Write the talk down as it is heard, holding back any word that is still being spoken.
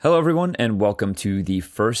Hello, everyone, and welcome to the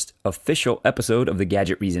first official episode of the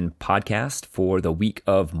Gadget Reason podcast for the week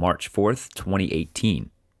of March 4th, 2018.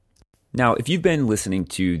 Now, if you've been listening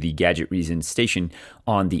to the Gadget Reason station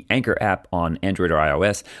on the Anchor app on Android or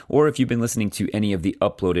iOS, or if you've been listening to any of the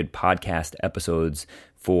uploaded podcast episodes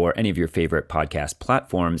for any of your favorite podcast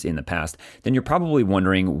platforms in the past, then you're probably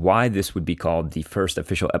wondering why this would be called the first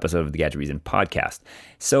official episode of the Gadget Reason podcast.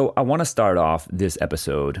 So I want to start off this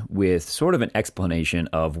episode with sort of an explanation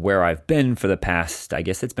of where I've been for the past, I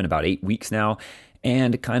guess it's been about 8 weeks now,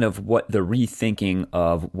 and kind of what the rethinking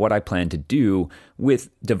of what I plan to do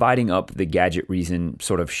with dividing up the Gadget Reason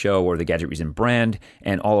sort of show or the Gadget Reason brand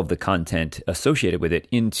and all of the content associated with it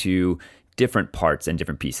into different parts and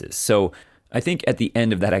different pieces. So I think at the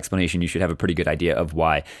end of that explanation, you should have a pretty good idea of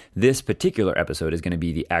why this particular episode is going to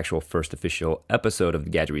be the actual first official episode of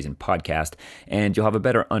the Gadget Reason podcast, and you'll have a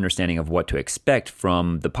better understanding of what to expect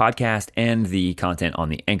from the podcast and the content on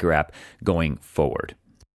the Anchor app going forward.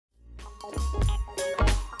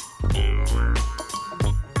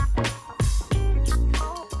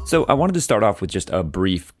 So I wanted to start off with just a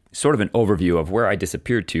brief sort of an overview of where I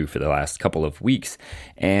disappeared to for the last couple of weeks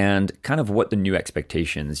and kind of what the new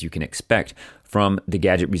expectations you can expect from the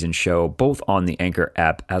Gadget Reason show, both on the Anchor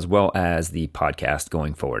app as well as the podcast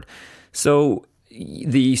going forward. So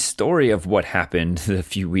the story of what happened the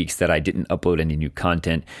few weeks that I didn't upload any new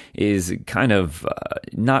content is kind of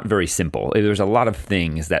not very simple. There's a lot of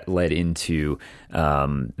things that led into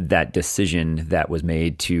that decision that was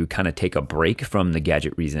made to kind of take a break from the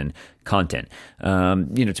Gadget Reason content.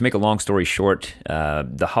 To make a long story short,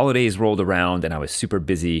 the holidays rolled around and I was super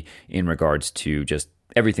busy in regards to just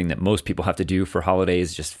everything that most people have to do for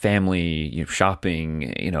holidays, just family,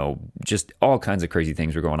 shopping, just all kinds of crazy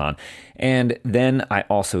things were going on. And then I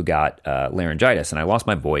also got laryngitis and I lost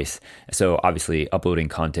my voice. So obviously uploading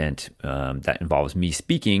content that involves me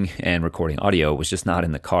speaking and recording audio was just not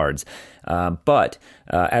in the cards. But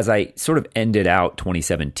as I sort of ended out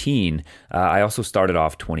 2017, I also started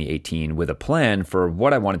off 2018 with a plan for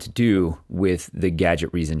what I wanted to do with the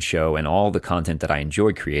Gadget Reason show and all the content that I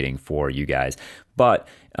enjoy creating for you guys. But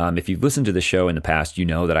if you've listened to the show in the past, you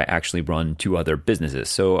know that I actually run 2 other businesses.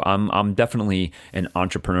 So I'm definitely an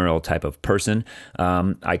entrepreneurial type of person.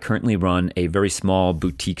 I currently run a very small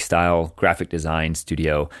boutique-style graphic design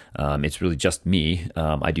studio. It's really just me.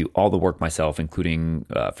 I do all the work myself, including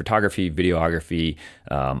photography, videography,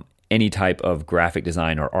 any type of graphic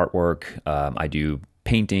design or artwork. I do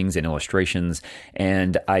paintings and illustrations,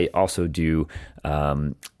 and I also do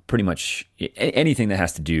pretty much anything that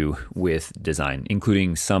has to do with design,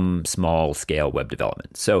 including some small scale web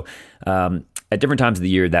development. So at different times of the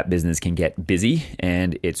year, that business can get busy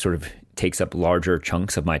and it sort of takes up larger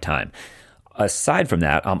chunks of my time. Aside from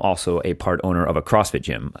that, I'm also a part owner of a CrossFit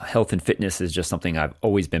gym. Health and fitness is just something I've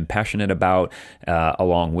always been passionate about,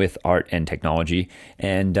 along with art and technology.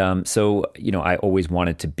 And so I always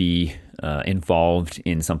wanted to be involved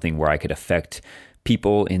in something where I could affect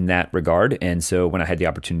people in that regard. And so when I had the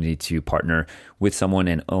opportunity to partner with someone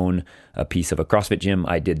and own a piece of a CrossFit gym,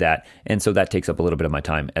 I did that. And so that takes up a little bit of my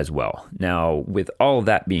time as well. Now, with all of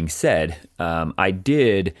that being said,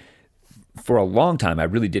 for a long time, I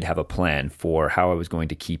really did have a plan for how I was going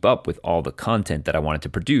to keep up with all the content that I wanted to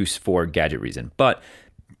produce for Gadget Reason. But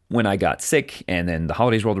when I got sick and then the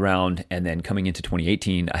holidays rolled around and then coming into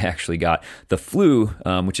 2018, I actually got the flu,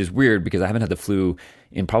 which is weird because I haven't had the flu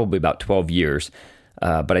in probably about 12 years.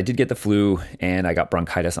 But I did get the flu and I got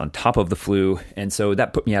bronchitis on top of the flu. And so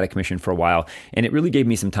that put me out of commission for a while. And it really gave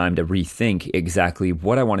me some time to rethink exactly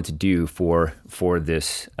what I wanted to do for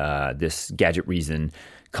this Gadget Reason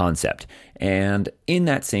concept. And in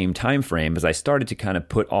that same time frame, as I started to kind of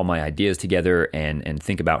put all my ideas together and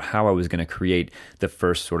think about how I was going to create the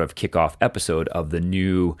first sort of kickoff episode of the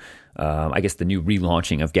new the new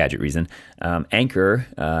relaunching of Gadget Reason, Anchor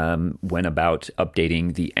went about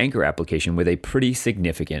updating the Anchor application with a pretty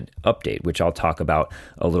significant update, which I'll talk about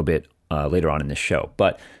a little bit later on in this show.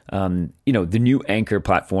 But, the new Anchor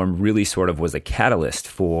platform really sort of was a catalyst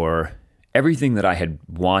for everything that I had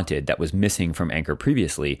wanted that was missing from Anchor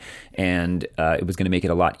previously. And it was going to make it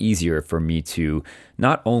a lot easier for me to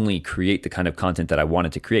not only create the kind of content that I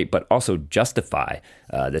wanted to create, but also justify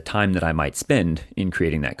the time that I might spend in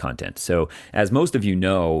creating that content. So as most of you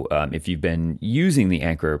know, if you've been using the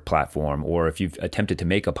Anchor platform or if you've attempted to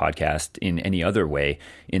make a podcast in any other way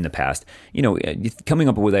in the past, coming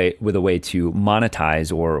up with a way to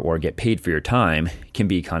monetize or get paid for your time can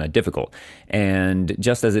be kind of difficult. And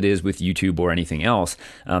just as it is with YouTube or anything else,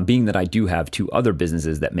 being that I do have 2 other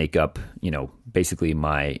businesses that make up, basically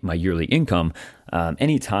my yearly income,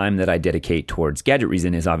 any time that I dedicate towards Gadget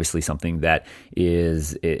Reason is obviously something that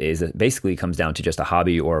is basically comes down to just a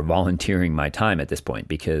hobby or volunteering my time at this point,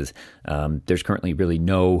 because there's currently really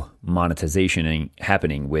no monetization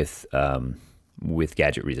happening with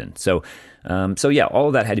Gadget Reason. So yeah, all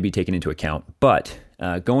of that had to be taken into account. But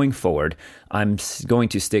going forward, I'm going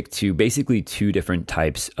to stick to basically two different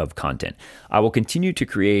types of content. I will continue to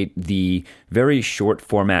create the very short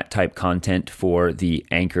format type content for the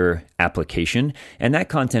Anchor application, and that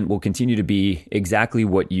content will continue to be exactly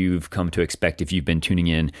what you've come to expect if you've been tuning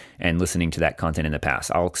in and listening to that content in the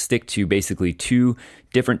past. I'll stick to basically two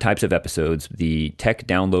different types of episodes: the tech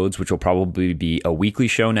downloads, which will probably be a weekly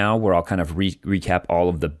show now, where I'll kind of recap all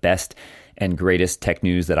of the best and greatest tech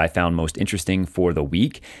news that I found most interesting for the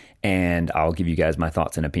week. And I'll give you guys my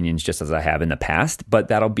thoughts and opinions just as I have in the past. But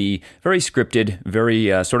that'll be very scripted, very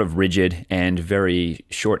sort of rigid, and very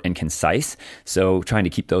short and concise. So trying to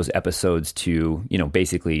keep those episodes to,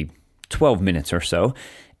 basically 12 minutes or so.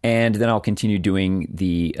 And then I'll continue doing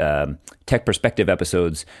the tech perspective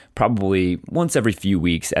episodes probably once every few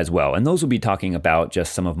weeks as well. And those will be talking about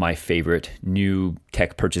just some of my favorite new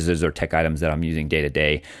tech purchases or tech items that I'm using day to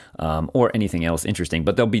day, or anything else interesting.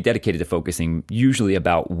 But they'll be dedicated to focusing usually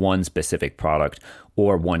about one specific product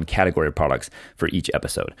or one category of products for each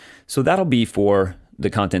episode. So that'll be for the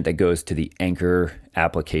content that goes to the Anchor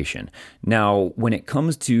application. Now, when it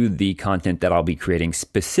comes to the content that I'll be creating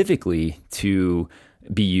specifically to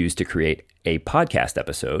be used to create a podcast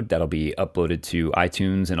episode that'll be uploaded to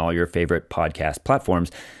iTunes and all your favorite podcast platforms,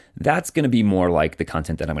 that's going to be more like the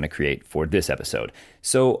content that I'm going to create for this episode.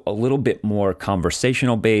 So a little bit more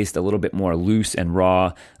conversational based, a little bit more loose and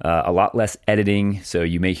raw, a lot less editing. So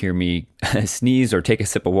you may hear me sneeze or take a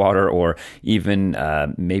sip of water, or even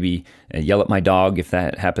maybe yell at my dog if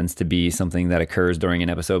that happens to be something that occurs during an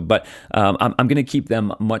episode. But I'm going to keep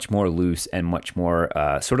them much more loose and much more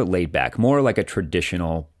sort of laid back, more like a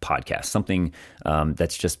traditional podcast, something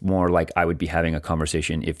that's just more like I would be having a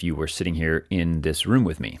conversation if you were sitting here in this room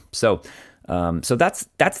with me. So that's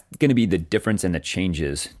going to be the difference and the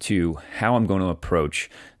changes to how I'm going to approach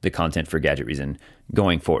the content for Gadget Reason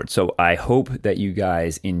going forward. So I hope that you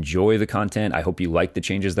guys enjoy the content. I hope you like the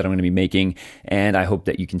changes that I'm going to be making, and I hope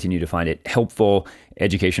that you continue to find it helpful,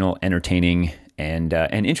 educational, entertaining, and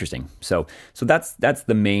interesting. So that's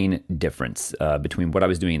the main difference between what I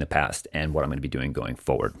was doing in the past and what I'm going to be doing going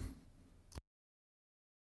forward.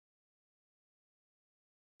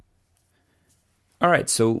 All right,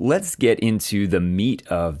 so let's get into the meat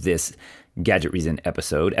of this Gadget Reason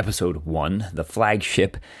episode 1, the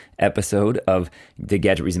flagship episode of the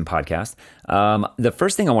Gadget Reason podcast. The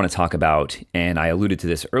first thing I want to talk about, and I alluded to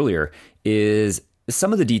this earlier, is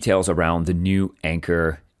some of the details around the new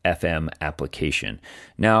Anchor FM application.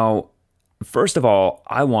 Now, first of all,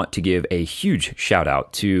 I want to give a huge shout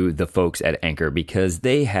out to the folks at Anchor, because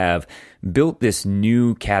they have built this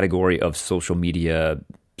new category of social media,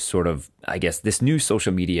 sort of, I guess, this new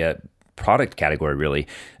social media product category, really,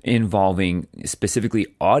 involving specifically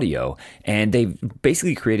audio. And they've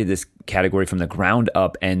basically created this category from the ground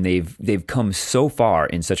up, and they've come so far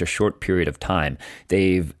in such a short period of time.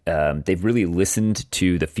 They've really listened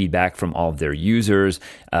to the feedback from all of their users.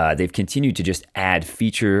 They've continued to just add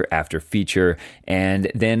feature after feature,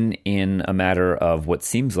 and then in a matter of what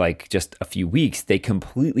seems like just a few weeks, they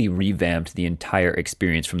completely revamped the entire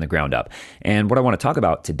experience from the ground up. And what I want to talk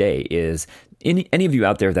about today is any of you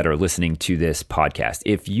out there that are listening to this podcast,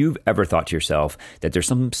 if you've ever thought to yourself that there's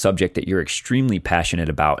some subject that you're extremely passionate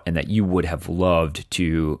about and that you would have loved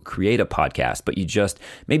to create a podcast, but you just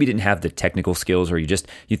maybe didn't have the technical skills, or you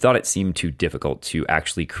thought it seemed too difficult to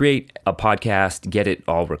actually create a podcast, get it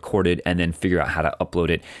all recorded, and then figure out how to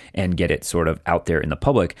upload it and get it sort of out there in the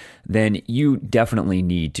public, then you definitely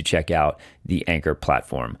need to check out the Anchor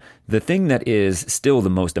platform. The thing that is still the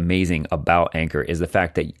most amazing about Anchor is the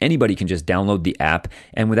fact that anybody can just download the app,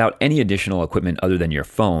 and without any additional equipment other than your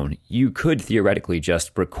phone, you could theoretically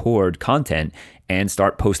just record content and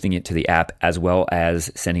start posting it to the app, as well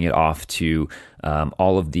as sending it off to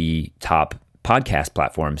all of the top podcast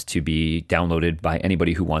platforms to be downloaded by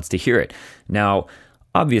anybody who wants to hear it. Now,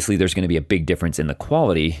 obviously, there's going to be a big difference in the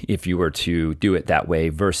quality if you were to do it that way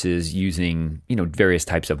versus using, various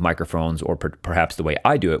types of microphones, or perhaps the way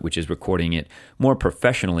I do it, which is recording it more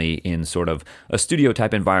professionally in sort of a studio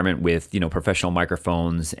type environment with, professional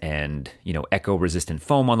microphones and, echo resistant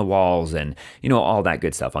foam on the walls and, all that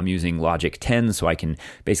good stuff. I'm using Logic 10, so I can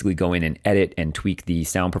basically go in and edit and tweak the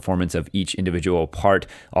sound performance of each individual part,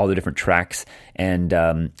 all the different tracks, and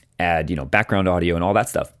add, background audio and all that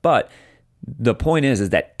stuff. But The point is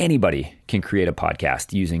that anybody can create a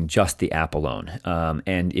podcast using just the app alone.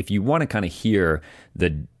 And if you want to kind of hear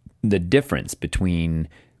the difference between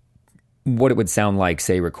what it would sound like,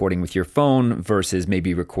 say, recording with your phone versus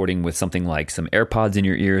maybe recording with something like some AirPods in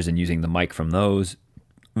your ears and using the mic from those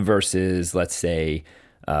versus, let's say,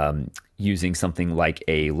 using something like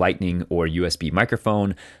a Lightning or USB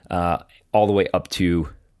microphone, all the way up to,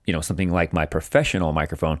 something like my professional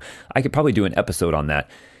microphone, I could probably do an episode on that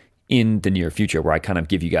in the near future where I kind of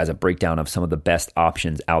give you guys a breakdown of some of the best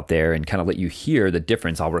options out there and kind of let you hear the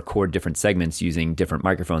difference. I'll record different segments using different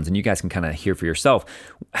microphones, and you guys can kind of hear for yourself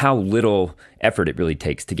how little effort it really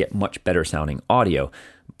takes to get much better sounding audio.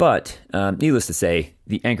 But needless to say,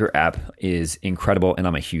 the Anchor app is incredible, and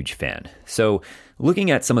I'm a huge fan. So looking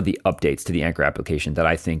at some of the updates to the Anchor application that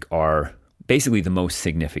I think are basically the most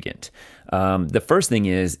significant. The first thing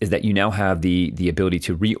is that you now have the ability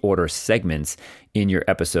to reorder segments in your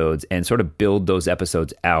episodes and sort of build those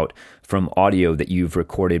episodes out from audio that you've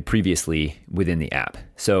recorded previously within the app.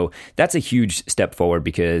 So that's a huge step forward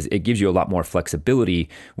because it gives you a lot more flexibility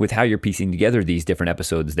with how you're piecing together these different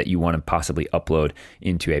episodes that you want to possibly upload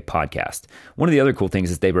into a podcast. One of the other cool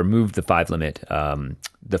things is they removed the 5-minute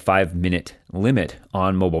limit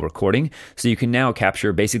on mobile recording. So you can now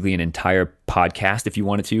capture basically an entire podcast if you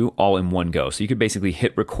wanted to, all in one go. So you could basically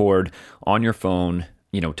hit record on your phone,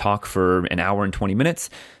 talk for an hour and 20 minutes,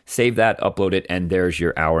 save that, upload it, and there's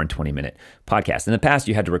your hour and 20-minute podcast. In the past,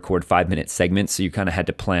 you had to record 5-minute segments, so you kind of had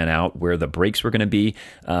to plan out where the breaks were going to be.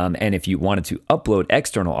 And if you wanted to upload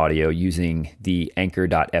external audio using the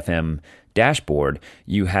Anchor.fm dashboard,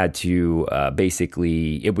 you had to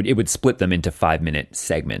basically, it would split them into 5-minute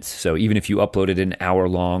segments. So even if you uploaded an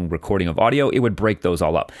hour-long recording of audio, it would break those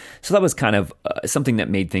all up. So that was kind of something that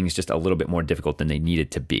made things just a little bit more difficult than they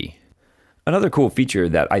needed to be. Another cool feature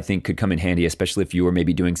that I think could come in handy, especially if you were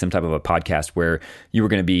maybe doing some type of a podcast where you were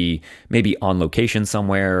going to be maybe on location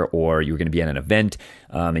somewhere or you were going to be at an event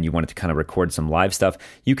and you wanted to kind of record some live stuff,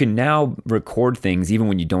 you can now record things even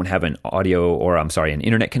when you don't have an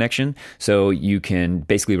internet connection. So you can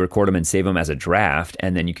basically record them and save them as a draft,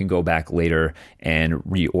 and then you can go back later and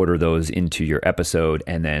reorder those into your episode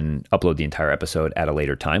and then upload the entire episode at a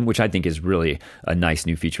later time, which I think is really a nice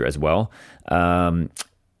new feature as well.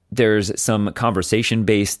 There's some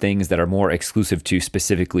conversation-based things that are more exclusive to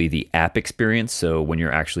specifically the app experience. So when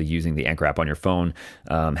you're actually using the Anchor app on your phone,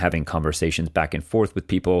 having conversations back and forth with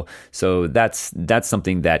people. So that's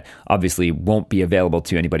something that obviously won't be available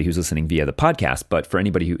to anybody who's listening via the podcast. But for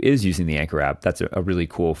anybody who is using the Anchor app, that's a really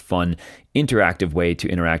cool, fun, interactive way to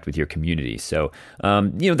interact with your community. So,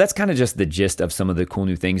 that's kind of just the gist of some of the cool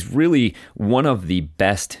new things. Really, one of the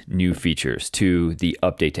best new features to the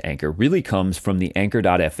update to Anchor really comes from the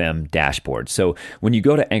Anchor.fm dashboard. So when you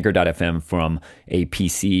go to Anchor.fm from a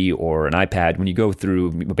PC or an iPad, when you go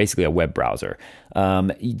through basically a web browser,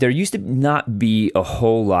 there used to not be a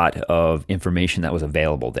whole lot of information that was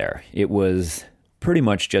available there. It was pretty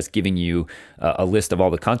much just giving you a list of all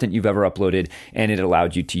the content you've ever uploaded, and it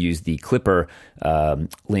allowed you to use the Clipper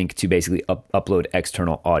link to basically upload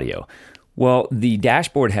external audio. Well, the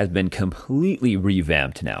dashboard has been completely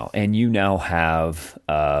revamped now, and you now have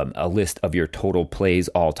a list of your total plays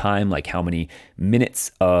all time, like how many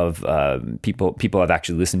minutes of people have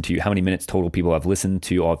actually listened to you, how many minutes total people have listened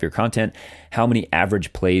to all of your content, how many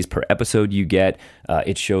average plays per episode you get.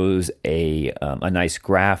 It shows a nice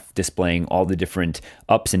graph displaying all the different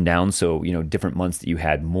ups and downs. So, different months that you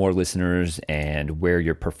had more listeners and where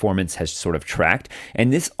your performance has sort of tracked.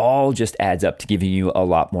 And this all just adds up to giving you a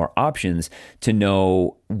lot more options to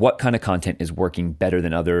know what kind of content is working better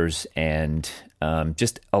than others, and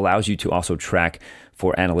just allows you to also track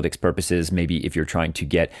for analytics purposes, maybe if you're trying to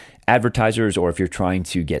get advertisers or if you're trying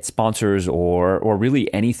to get sponsors or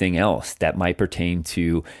really anything else that might pertain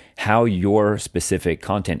to how your specific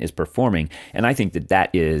content is performing. And I think that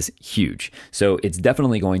is huge. So it's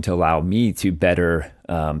definitely going to allow me to better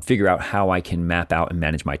figure out how I can map out and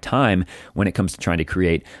manage my time when it comes to trying to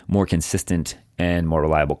create more consistent and more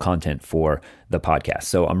reliable content for the podcast.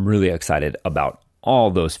 So I'm really excited about all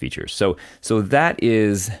those features. So that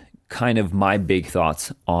is kind of my big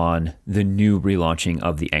thoughts on the new relaunching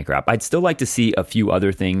of the Anchor app. I'd still like to see a few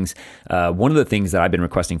other things. One of the things that I've been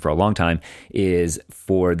requesting for a long time is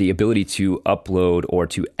for the ability to upload or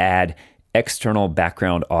to add external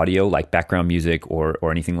background audio, like background music or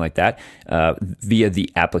anything like that, via the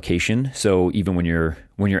application. So even when you're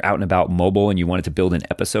when you're out and about mobile and you wanted to build an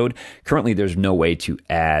episode. Currently, there's no way to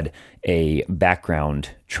add a background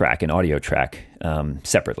track, an audio track,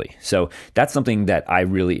 separately. So that's something that I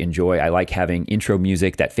really enjoy. I like having intro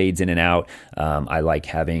music that fades in and out. I like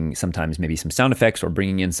having sometimes maybe some sound effects or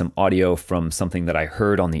bringing in some audio from something that I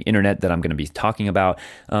heard on the internet that I'm going to be talking about,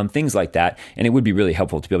 things like that. And it would be really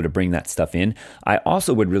helpful to be able to bring that stuff in. I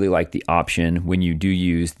also would really like the option when you do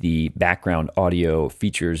use the background audio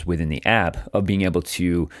features within the app of being able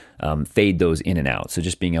to fade those in and out. So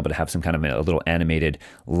just being able to have some kind of a little animated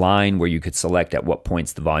line where you could select at what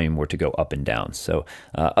points the volume were to go up and down. So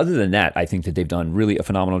other than that, I think that they've done really a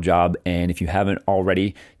phenomenal job. And if you haven't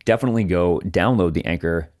already, definitely go download the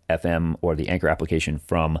Anchor FM or the Anchor application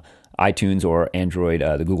from iTunes or Android,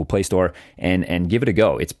 the Google Play Store, and give it a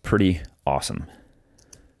go. It's pretty awesome.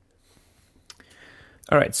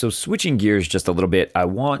 All right, so switching gears just a little bit, I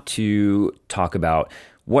want to talk about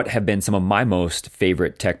what have been some of my most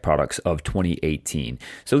favorite tech products of 2018.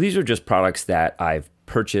 So these are just products that I've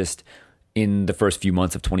purchased in the first few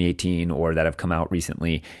months of 2018 or that have come out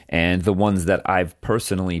recently, and the ones that I've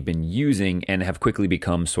personally been using and have quickly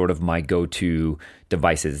become sort of my go-to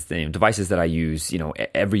devices, the devices that I use,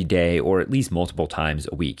 every day or at least multiple times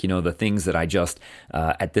a week. The things that I just,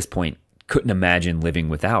 at this point, couldn't imagine living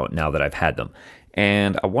without now that I've had them.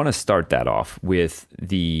 And I want to start that off with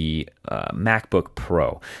the MacBook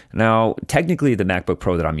Pro. Now, technically, the MacBook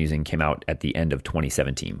Pro that I'm using came out at the end of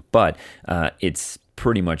 2017, but it's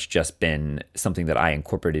pretty much just been something that I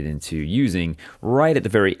incorporated into using right at the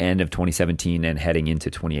very end of 2017 and heading into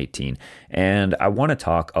 2018. And I want to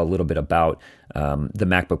talk a little bit about the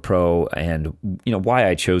MacBook Pro and why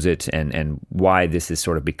I chose it and why this has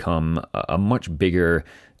sort of become a much bigger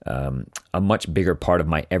part of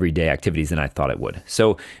my everyday activities than I thought it would.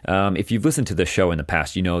 So if you've listened to the show in the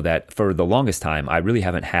past, you know that for the longest time, I really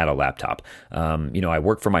haven't had a laptop. I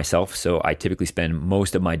work for myself, so I typically spend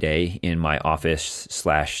most of my day in my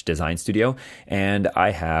office/design studio, and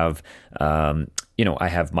I have I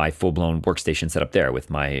have my full-blown workstation set up there with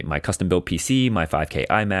my custom-built PC, my 5K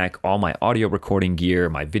iMac, all my audio recording gear,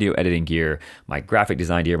 my video editing gear, my graphic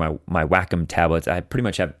design gear, my Wacom tablets. I pretty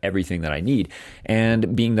much have everything that I need.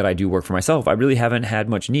 And being that I do work for myself, I really haven't had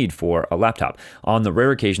much need for a laptop. On the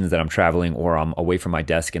rare occasions that I'm traveling or I'm away from my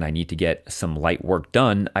desk and I need to get some light work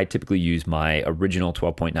done, I typically use my original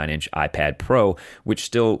 12.9-inch iPad Pro, which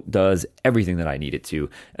still does everything that I need it to,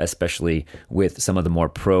 especially with some of the more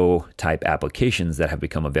pro-type applications that have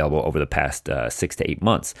become available over the past 6 to 8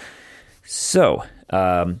 months. So,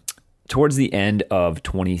 towards the end of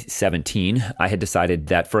 2017, I had decided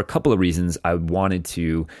that for a couple of reasons, I wanted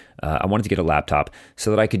to get a laptop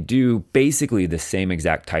so that I could do basically the same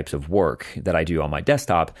exact types of work that I do on my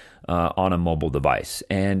desktop on a mobile device.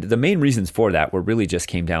 And the main reasons for that were really just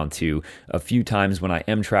came down to a few times when I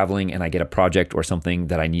am traveling and I get a project or something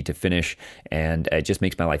that I need to finish, and it just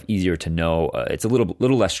makes my life easier to know. It's a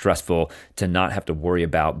little less stressful to not have to worry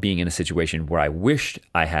about being in a situation where I wished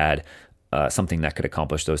I had something that could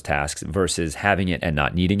accomplish those tasks versus having it and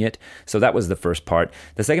not needing it. So that was the first part.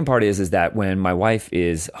 The second part is that when my wife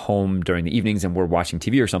is home during the evenings and we're watching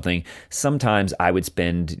TV or something, sometimes I would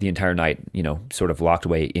spend the entire night, sort of locked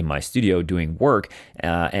away in my studio doing work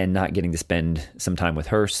and not getting to spend some time with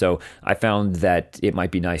her. So I found that it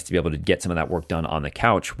might be nice to be able to get some of that work done on the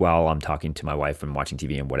couch while I'm talking to my wife and watching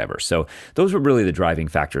TV and whatever. So those were really the driving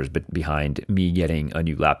factors behind me getting a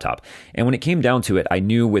new laptop. And when it came down to it, I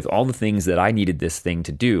knew with all the things that I needed this thing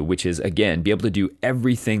to do, which is, again, be able to do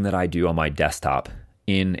everything that I do on my desktop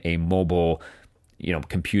in a mobile,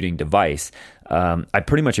 computing device, I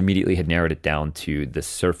pretty much immediately had narrowed it down to the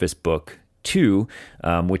Surface Book 2,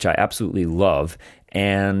 which I absolutely love,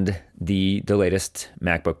 and the latest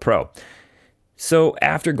MacBook Pro. So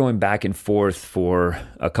after going back and forth for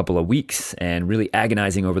a couple of weeks and really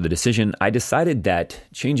agonizing over the decision, I decided that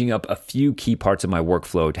changing up a few key parts of my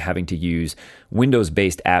workflow to having to use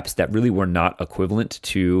Windows-based apps that really were not equivalent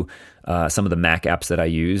to some of the Mac apps that I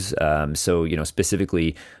use. So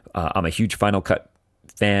specifically, I'm a huge Final Cut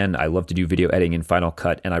fan. I love to do video editing in Final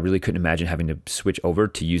Cut, and I really couldn't imagine having to switch over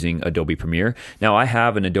to using Adobe Premiere. Now, I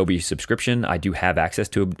have an Adobe subscription. I do have access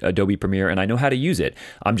to Adobe Premiere, and I know how to use it.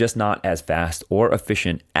 I'm just not as fast or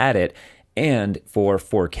efficient at it. And for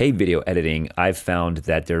 4K video editing, I've found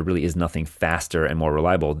that there really is nothing faster and more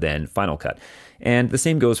reliable than Final Cut. And the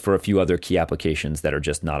same goes for a few other key applications that are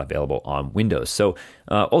just not available on Windows. So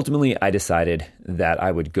ultimately, I decided that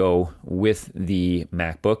I would go with the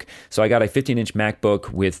MacBook. So I got a 15-inch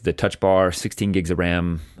MacBook with the Touch Bar, 16 gigs of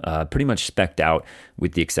RAM, pretty much spec'd out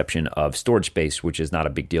with the exception of storage space, which is not a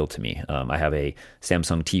big deal to me. I have a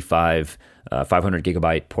Samsung T5 500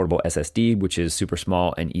 gigabyte portable SSD, which is super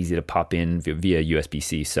small and easy to pop in via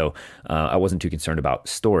USB-C. So I wasn't too concerned about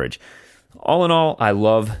storage. All in all, I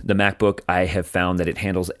love the MacBook. I have found that it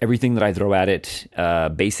handles everything that I throw at it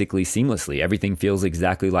basically seamlessly. Everything feels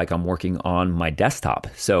exactly like I'm working on my desktop.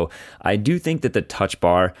 So I do think that the Touch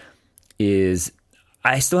Bar is...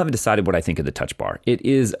 I still haven't decided what I think of the Touch Bar. It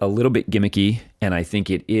is a little bit gimmicky, and I think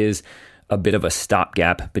it is a bit of a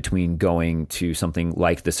stopgap between going to something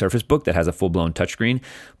like the Surface Book that has a full-blown touchscreen.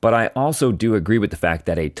 But I also do agree with the fact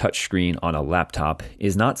that a touchscreen on a laptop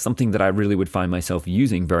is not something that I really would find myself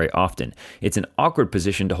using very often. It's an awkward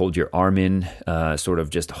position to hold your arm in, sort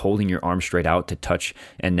of just holding your arm straight out to touch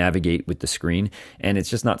and navigate with the screen. And it's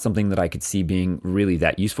just not something that I could see being really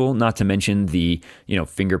that useful, not to mention the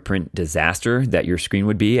fingerprint disaster that your screen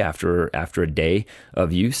would be after a day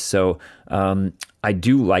of use. So I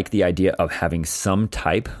do like the idea of having some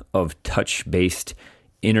type of touch-based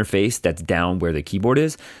interface that's down where the keyboard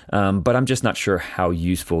is, but I'm just not sure how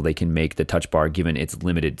useful they can make the Touch Bar given its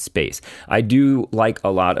limited space. I do like a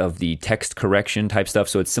lot of the text correction type stuff,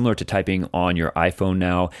 so it's similar to typing on your iPhone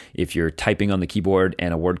now. If you're typing on the keyboard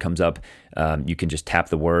and a word comes up, you can just tap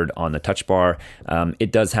the word on the Touch Bar.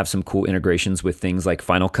 It does have some cool integrations with things like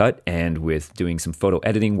Final Cut and with doing some photo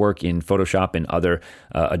editing work in Photoshop and other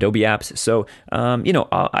Adobe apps. So,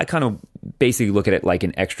 I kind of basically look at it like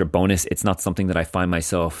an extra bonus. It's not something that I find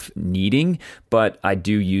myself needing, but I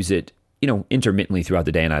do use it intermittently throughout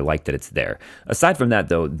the day, and I like that it's there. Aside from that,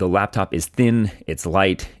 though, the laptop is thin, it's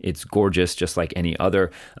light, it's gorgeous, just like any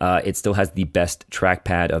other. It still has the best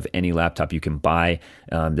trackpad of any laptop you can buy.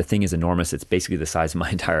 The thing is enormous. It's basically the size of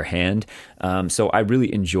my entire hand. So I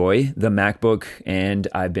really enjoy the MacBook, and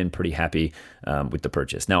I've been pretty happy with the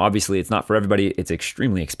purchase. Now, obviously, it's not for everybody. It's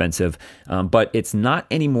extremely expensive, but it's not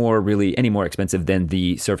any more expensive than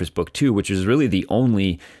the Surface Book 2, which is really the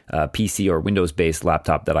only PC or Windows-based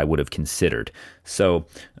laptop that I would have considered. So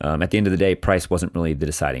at the end of the day, price wasn't really the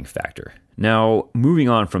deciding factor. Now, moving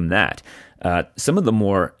on from that, some of the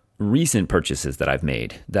more recent purchases that I've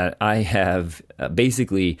made that I have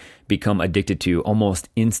basically become addicted to almost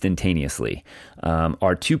instantaneously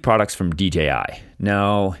are two products from DJI.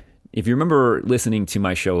 Now, if you remember listening to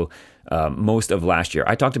my show most of last year,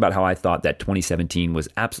 I talked about how I thought that 2017 was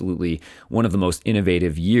absolutely one of the most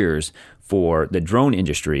innovative years for the drone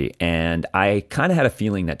industry, and I kind of had a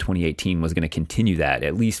feeling that 2018 was going to continue that,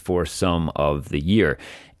 at least for some of the year.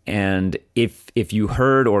 And if you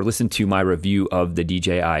heard or listened to my review of the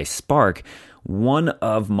DJI Spark, one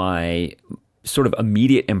of my sort of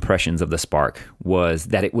immediate impressions of the Spark was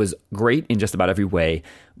that it was great in just about every way,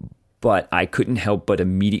 but I couldn't help but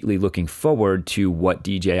immediately looking forward to what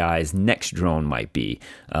DJI's next drone might be,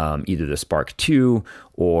 either the Spark 2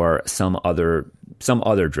 or some other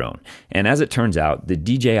drone. And as it turns out, the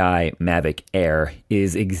DJI Mavic Air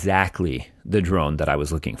is exactly the drone that I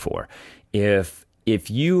was looking for. If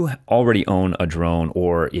you already own a drone,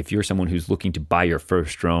 or if you're someone who's looking to buy your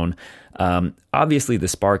first drone, obviously the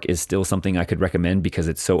Spark is still something I could recommend because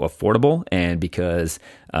it's so affordable and because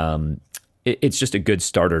it's just a good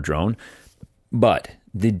starter drone. But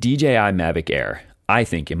the DJI Mavic Air, I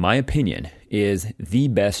think, in my opinion, is the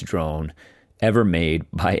best drone ever made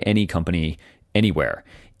by any company anywhere.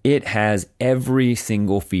 It has every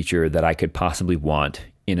single feature that I could possibly want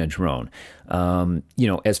in a drone.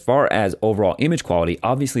 As far as overall image quality,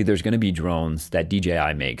 obviously there's going to be drones that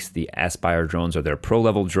DJI makes. The Aspire drones are their pro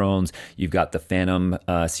level drones. You've got the Phantom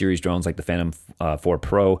series drones like the Phantom 4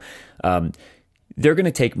 Pro. They're going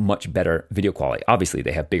to take much better video quality. Obviously,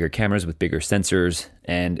 they have bigger cameras with bigger sensors,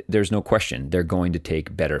 and there's no question they're going to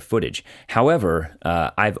take better footage. However,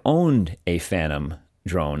 I've owned a Phantom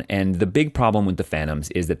drone, and the big problem with the Phantoms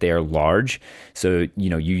is that they are large. So,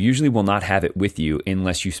 you usually will not have it with you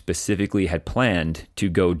unless you specifically had planned to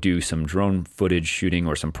go do some drone footage shooting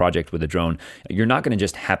or some project with a drone. You're not going to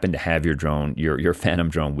just happen to have your drone, your Phantom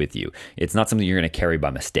drone with you. It's not something you're going to carry by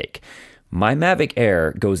mistake. My Mavic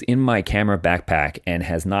Air goes in my camera backpack and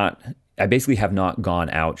I basically have not gone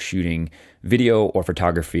out shooting video or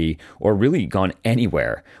photography or really gone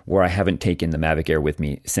anywhere where I haven't taken the Mavic Air with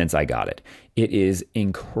me since I got it. It is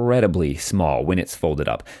incredibly small when it's folded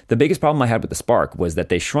up. The biggest problem I had with the Spark was that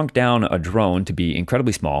they shrunk down a drone to be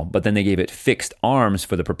incredibly small, but then they gave it fixed arms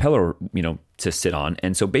for the propeller, to sit on.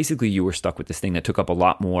 And so basically you were stuck with this thing that took up a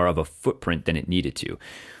lot more of a footprint than it needed to.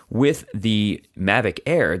 With the Mavic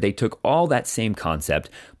Air, they took all that same concept,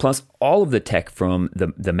 plus all of the tech from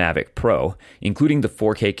the Mavic Pro, including the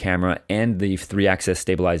 4K camera and the 3-axis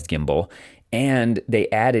stabilized gimbal, and they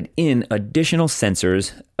added in additional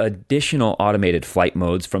sensors, additional automated flight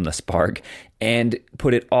modes from the Spark, and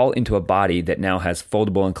put it all into a body that now has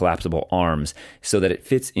foldable and collapsible arms so that it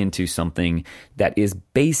fits into something that is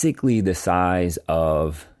basically the size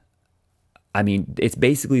of it's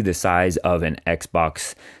basically the size of an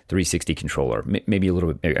Xbox 360 controller, maybe a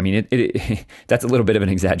little bit bigger. I mean, that's a little bit of an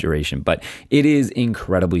exaggeration, but it is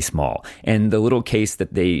incredibly small. And the little case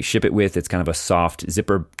that they ship it with, it's kind of a soft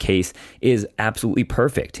zipper case, is absolutely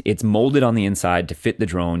perfect. It's molded on the inside to fit the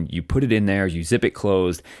drone. You put it in there, you zip it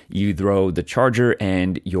closed, you throw the charger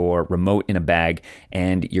and your remote in a bag,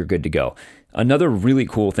 and you're good to go. Another really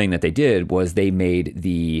cool thing that they did was they made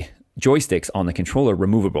the joysticks on the controller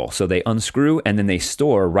removable. So they unscrew and then they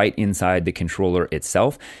store right inside the controller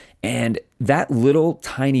itself. And that little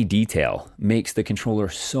tiny detail makes the controller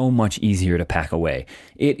so much easier to pack away.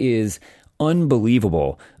 It is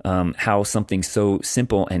unbelievable how something so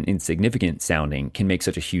simple and insignificant sounding can make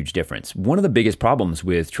such a huge difference. One of the biggest problems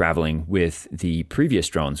with traveling with the previous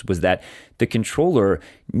drones was that the controller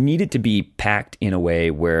needed to be packed in a way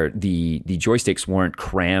where the joysticks weren't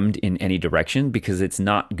crammed in any direction, because it's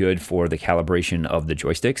not good for the calibration of the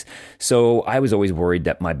joysticks. So I was always worried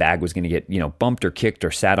that my bag was going to get bumped or kicked or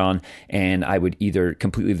sat on, and I would either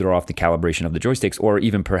completely throw off the calibration of the joysticks or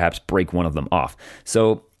even perhaps break one of them off.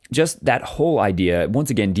 So just that whole idea, once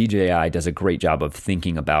again, DJI does a great job of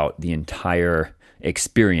thinking about the entire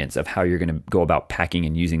experience of how you're going to go about packing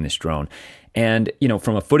and using this drone. And,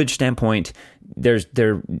 from a footage standpoint,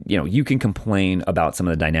 you can complain about some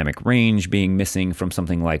of the dynamic range being missing from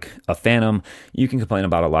something like a Phantom. You can complain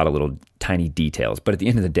about a lot of little tiny details. But at the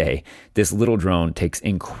end of the day, this little drone takes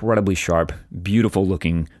incredibly sharp, beautiful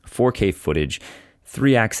looking 4K footage,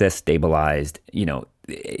 3-axis stabilized,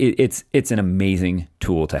 it's an amazing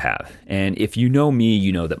tool to have. And if you know me,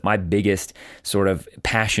 you know that my biggest sort of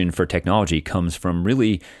passion for technology comes from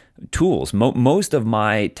really tools. Most of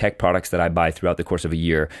my tech products that I buy throughout the course of a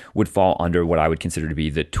year would fall under what I would consider to be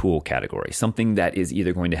the tool category, something that is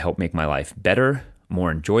either going to help make my life better,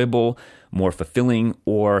 more enjoyable, more fulfilling,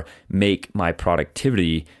 or make my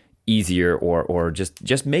productivity easier, or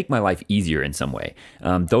just make my life easier in some way.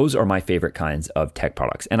 Those are my favorite kinds of tech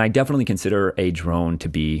products. And I definitely consider a drone to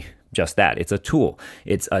be just that. It's a tool.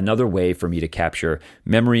 It's another way for me to capture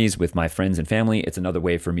memories with my friends and family. It's another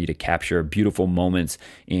way for me to capture beautiful moments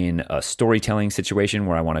in a storytelling situation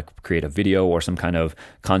where I want to create a video or some kind of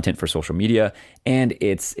content for social media. And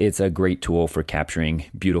it's a great tool for capturing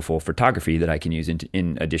beautiful photography that I can use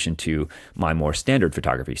in addition to my more standard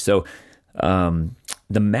photography. So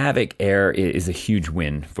the Mavic Air is a huge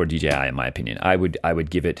win for DJI, in my opinion. I would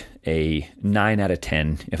give it a 9 out of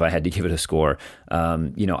 10 if I had to give it a score.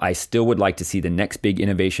 I still would like to see the next big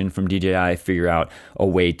innovation from DJI figure out a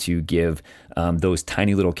way to give those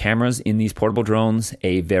tiny little cameras in these portable drones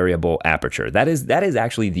a variable aperture. That is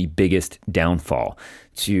actually the biggest downfall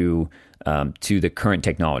to the current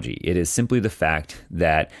technology. It is simply the fact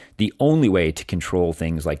that the only way to control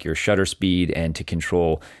things like your shutter speed and to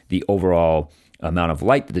control the overall amount of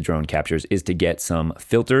light that the drone captures is to get some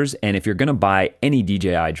filters. And if you're going to buy any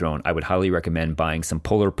DJI drone, I would highly recommend buying some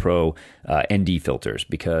Polar Pro ND filters,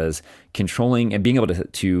 because controlling and being able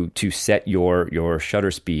to set your shutter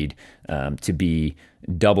speed to be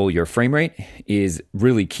double your frame rate is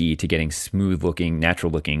really key to getting smooth looking,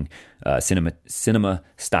 natural looking cinema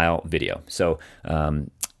style video. So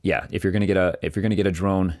if you're going to get a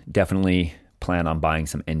drone, definitely plan on buying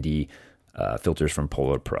some ND filters from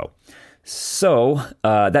Polar Pro. So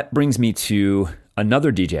that brings me to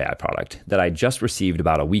another DJI product that I just received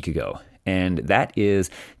about a week ago, and that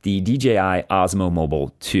is the DJI Osmo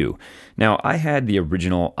Mobile 2. Now, I had the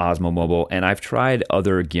original Osmo Mobile, and I've tried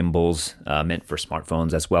other gimbals meant for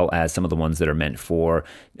smartphones, as well as some of the ones that are meant for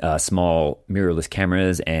small mirrorless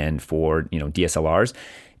cameras and for DSLRs.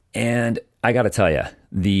 And I got to tell you,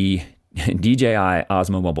 the DJI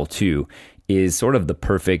Osmo Mobile 2 is sort of the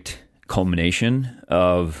perfect culmination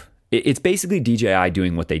of... It's basically DJI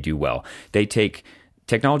doing what they do well. They take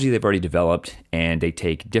technology they've already developed and they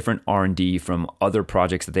take different R&D from other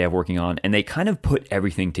projects that they have working on, and they kind of put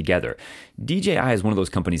everything together. DJI is one of those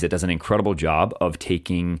companies that does an incredible job of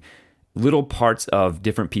taking little parts of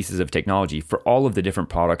different pieces of technology for all of the different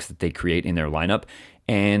products that they create in their lineup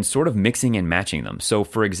and sort of mixing and matching them. So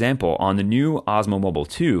for example, on the new Osmo Mobile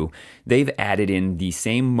 2, they've added in the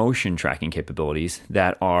same motion tracking capabilities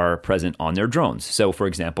that are present on their drones. So for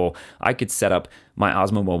example, I could set up my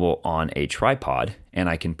Osmo Mobile on a tripod and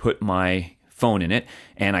I can put my phone in it,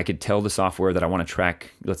 and I could tell the software that I want to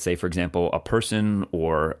track, let's say, for example, a person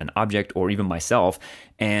or an object or even myself,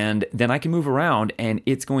 and then I can move around and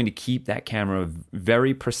it's going to keep that camera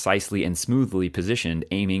very precisely and smoothly positioned,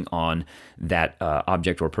 aiming on that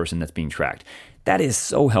object or person that's being tracked. That is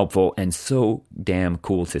so helpful and so damn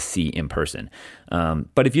cool to see in person.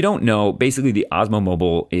 But if you don't know, basically the Osmo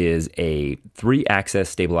Mobile is a 3-axis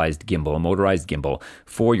stabilized gimbal, a motorized gimbal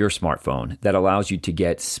for your smartphone that allows you to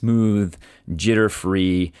get smooth,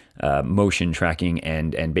 jitter-free motion tracking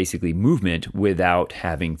and basically movement without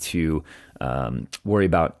having to worry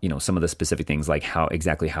about some of the specific things like how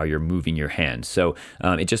you're moving your hand. So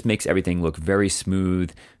it just makes everything look very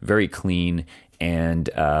smooth, very clean. And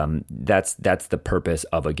that's the purpose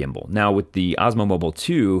of a gimbal. Now with the Osmo Mobile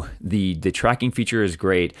 2, the tracking feature is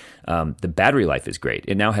great. The battery life is great.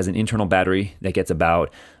 It now has an internal battery that gets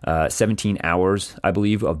about 17 hours, I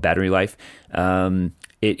believe, of battery life.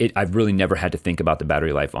 I've really never had to think about the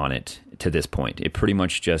battery life on it to this point. It pretty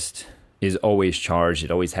much just is always charged.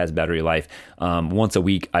 It always has battery life. Once a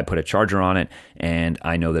week, I put a charger on it, and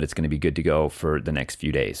I know that it's going to be good to go for the next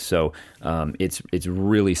few days. So it's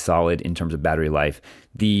really solid in terms of battery life.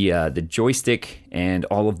 The joystick and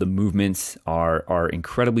all of the movements are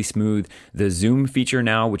incredibly smooth. The zoom feature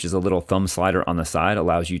now, which is a little thumb slider on the side,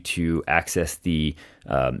 allows you to access the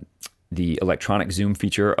electronic zoom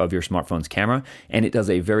feature of your smartphone's camera, and it does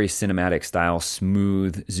a very cinematic style,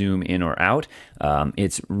 smooth zoom in or out.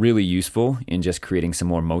 It's really useful in just creating some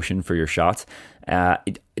more motion for your shots.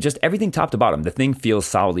 Just everything top to bottom. The thing feels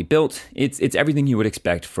solidly built. It's everything you would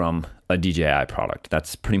expect from a DJI product.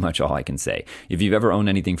 That's pretty much all I can say. If you've ever owned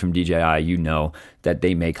anything from DJI, you know that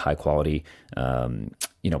they make high quality,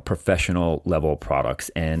 professional level products,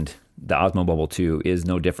 and the Osmo Mobile 2 is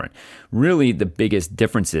no different. Really, the biggest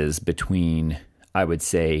differences between, I would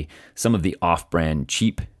say, some of the off-brand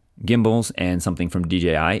cheap gimbals and something from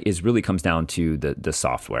DJI really comes down to the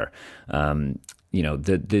software.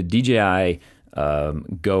 The DJI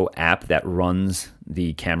Go app that runs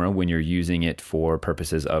the camera when you're using it for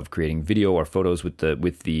purposes of creating video or photos with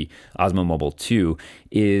the Osmo Mobile 2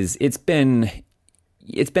 it's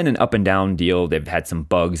been an up and down deal. They've had some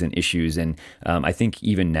bugs and issues, and I think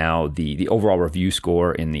even now the overall review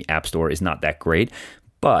score in the App Store is not that great.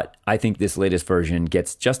 But I think this latest version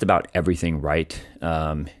gets just about everything right.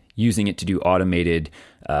 Using it to do automated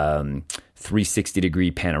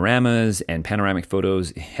 360-degree panoramas and panoramic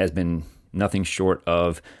photos has been nothing short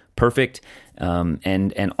of perfect.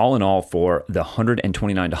 And all in all, for the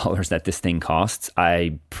 $129 that this thing costs,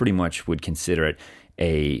 I pretty much would consider it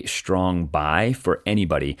a strong buy for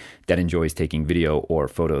anybody that enjoys taking video or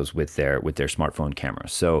photos with their smartphone camera.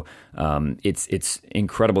 So it's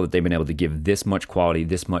incredible that they've been able to give this much quality,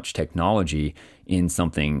 this much technology in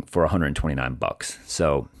something for $129.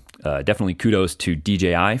 So definitely kudos to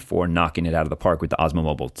DJI for knocking it out of the park with the Osmo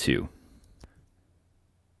Mobile 2.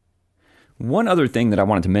 One other thing that I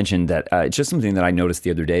wanted to mention that it's just something that I noticed the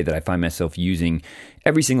other day that I find myself using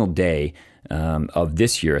every single day of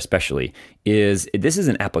this year especially, is this is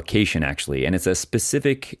an application actually, and it's a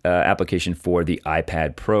specific application for the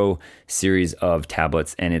iPad Pro series of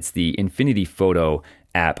tablets, and it's the Infinity Photo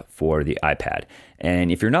app for the iPad.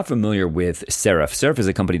 And if you're not familiar with Serif is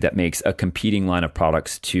a company that makes a competing line of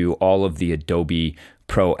products to all of the Adobe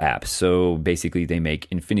Pro apps. So basically they make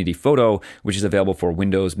Infinity Photo, which is available for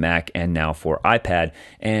Windows, Mac, and now for iPad.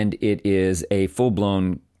 And it is a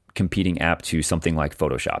full-blown competing app to something like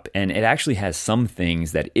Photoshop. And it actually has some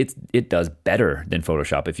things that it does better than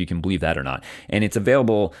Photoshop, if you can believe that or not. And it's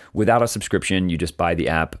available without a subscription. You just buy the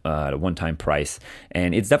app at a one-time price.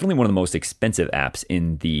 And it's definitely one of the most expensive apps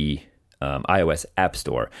in the iOS App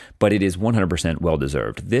Store, but it is 100%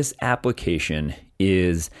 well-deserved. This application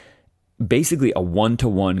is basically a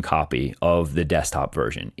one-to-one copy of the desktop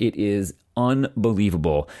version. It is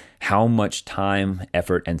unbelievable how much time,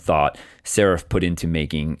 effort, and thought Serif put into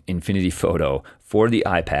making Infinity Photo for the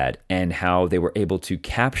iPad, and how they were able to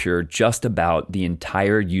capture just about the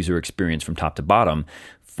entire user experience from top to bottom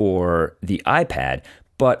for the iPad,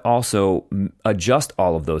 but also adjust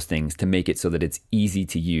all of those things to make it so that it's easy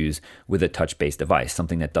to use with a touch-based device,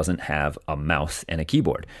 something that doesn't have a mouse and a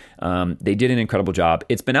keyboard. They did an incredible job.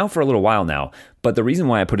 It's been out for a little while now, but the reason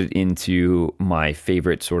why I put it into my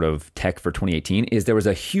favorite sort of tech for 2018 is there was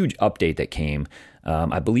a huge update that came,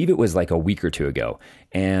 I believe it was like a week or two ago,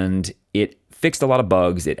 and It fixed a lot of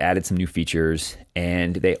bugs, it added some new features,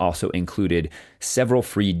 and they also included several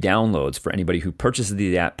free downloads for anybody who purchases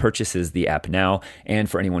the app now, and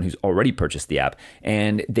for anyone who's already purchased the app.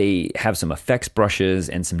 And they have some effects brushes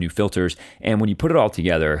and some new filters. And when you put it all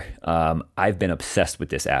together, I've been obsessed with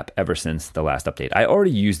this app ever since the last update. I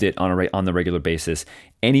already used it on the regular basis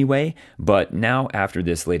anyway, but now after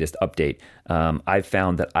this latest update, I've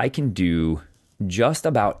found that I can do just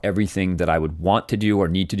about everything that I would want to do or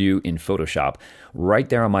need to do in Photoshop right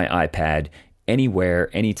there on my iPad, anywhere,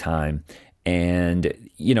 anytime. And,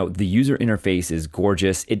 the user interface is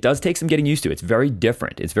gorgeous. It does take some getting used to. It's very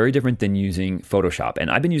different. It's very different than using Photoshop.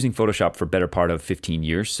 And I've been using Photoshop for better part of 15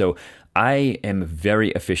 years. So I am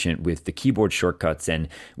very efficient with the keyboard shortcuts and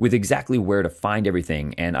with exactly where to find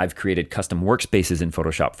everything. And I've created custom workspaces in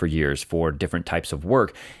Photoshop for years for different types of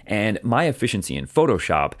work. And my efficiency in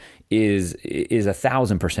Photoshop is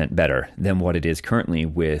 1,000% better than what it is currently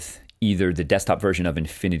with either the desktop version of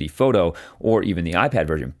Infinity Photo or even the iPad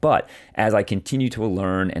version. But as I continue to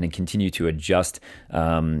learn and continue to adjust,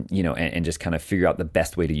 and just kind of figure out the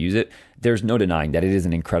best way to use it, there's no denying that it is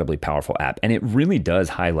an incredibly powerful app. And it really does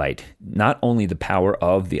highlight not only the power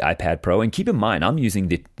of the iPad Pro, and keep in mind, I'm using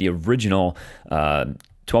the original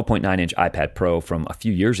 12.9-inch iPad Pro from a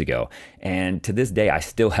few years ago. And to this day, I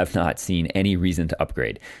still have not seen any reason to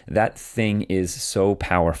upgrade. That thing is so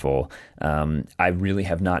powerful. I really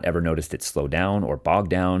have not ever noticed it slow down or bog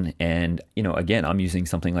down. And, again, I'm using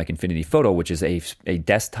something like Infinity Photo, which is a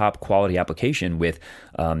desktop quality application with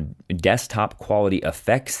desktop quality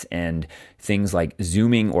effects, and things like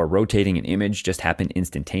zooming or rotating an image just happen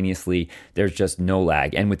instantaneously. There's just no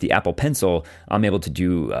lag. And with the Apple Pencil, I'm able to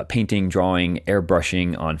do painting, drawing,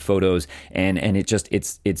 airbrushing on photos, and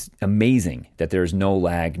it's amazing that there's no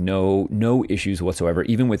lag, no issues whatsoever,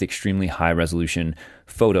 even with extremely high resolution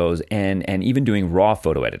photos and even doing raw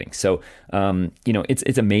photo editing. So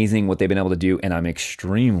it's amazing what they've been able to do, and I'm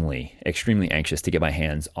extremely anxious to get my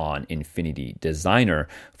hands on Infinity Designer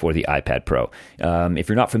for the iPad Pro. If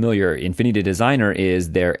you're not familiar, Infinity Designer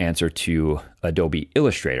is their answer to Adobe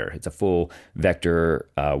Illustrator. It's a full vector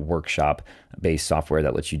workshop-based software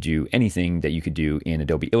that lets you do anything that you could do in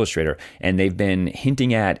Adobe Illustrator. And they've been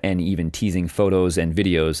hinting at and even teasing photos and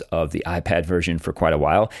videos of the iPad version for quite a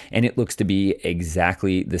while. And it looks to be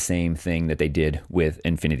exactly the same thing that they did with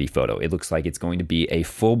Infinity Photo. It looks like it's going to be a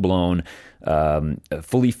full-blown,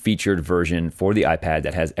 fully featured version for the iPad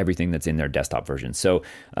that has everything that's in their desktop version. So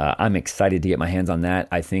I'm excited to get my hands on that.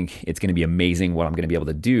 I think it's going to be amazing what I'm going to be able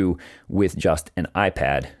to do with just an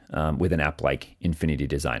iPad with an app like Infinity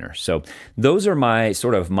Designer. So those are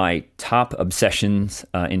my top obsessions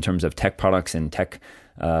in terms of tech products and tech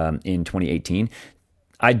in 2018.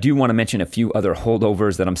 I do want to mention a few other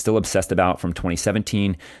holdovers that I'm still obsessed about from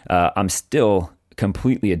 2017. I'm still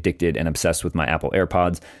completely addicted and obsessed with my Apple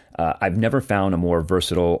AirPods. I've never found a more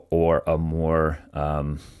versatile or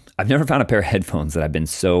I've never found a pair of headphones that I've been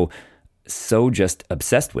so just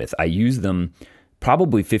obsessed with. I use them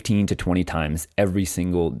probably 15 to 20 times every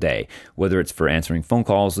single day, whether it's for answering phone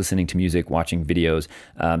calls, listening to music, watching videos.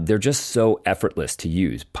 They're just so effortless to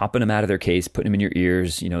use. Popping them out of their case, putting them in your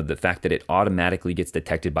ears, the fact that it automatically gets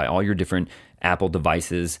detected by all your different Apple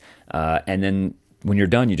devices. And then when you're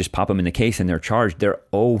done, you just pop them in the case and they're charged. They're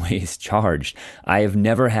always charged. I have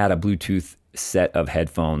never had a Bluetooth set of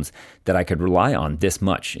headphones that I could rely on this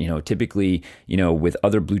much. Typically, with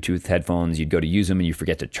other Bluetooth headphones, you'd go to use them and you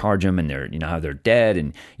forget to charge them, and they're, how they're dead,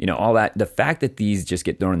 and all that. The fact that these just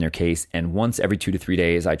get thrown in their case, and once every 2 to 3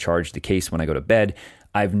 days I charge the case when I go to bed,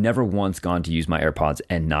 I've never once gone to use my AirPods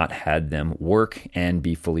and not had them work and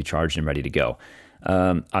be fully charged and ready to go.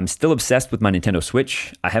 I'm still obsessed with my Nintendo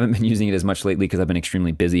Switch. I haven't been using it as much lately because I've been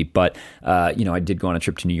extremely busy, but I did go on a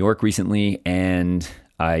trip to New York recently, and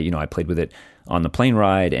I played with it on the plane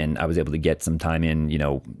ride, and I was able to get some time in,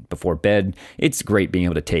 before bed. It's great being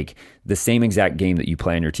able to take the same exact game that you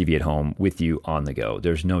play on your TV at home with you on the go.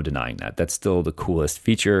 There's no denying that. That's still the coolest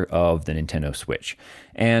feature of the Nintendo Switch.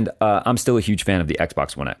 And I'm still a huge fan of the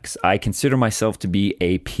Xbox One X. I consider myself to be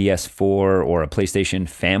a PS4 or a PlayStation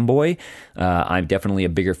fanboy. I'm definitely a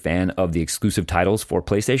bigger fan of the exclusive titles for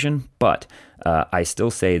PlayStation, but I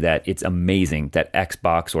still say that it's amazing that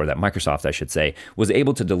Xbox, or that Microsoft, I should say, was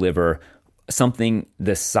able to deliver something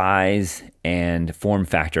the size and form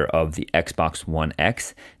factor of the Xbox One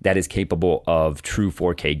X that is capable of true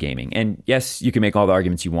 4K gaming. And yes, you can make all the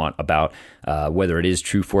arguments you want about whether it is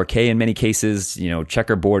true 4K in many cases,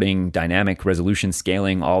 checkerboarding, dynamic resolution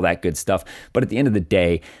scaling, all that good stuff. But at the end of the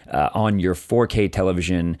day, on your 4K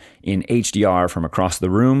television in HDR from across the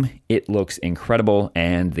room, it looks incredible,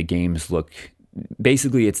 and the games look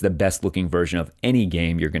basically it's the best looking version of any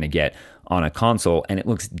game you're going to get on a console, and it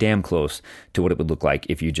looks damn close to what it would look like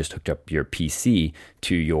if you just hooked up your PC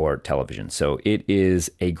to your television. So it is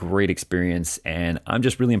a great experience, and I'm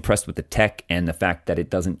just really impressed with the tech, and the fact that it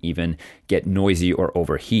doesn't even get noisy or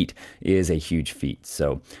overheat is a huge feat.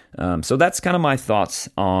 So that's kind of my thoughts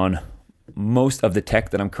on most of the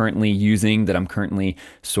tech that I'm currently using, that I'm currently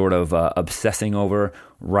sort of obsessing over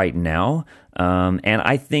right now. And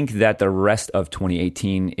I think that the rest of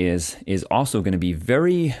 2018 is also going to be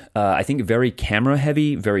very camera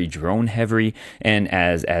heavy, very drone heavy, and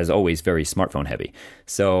as always, very smartphone heavy.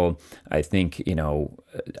 So I think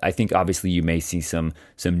obviously you may see some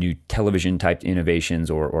new television type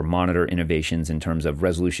innovations or monitor innovations in terms of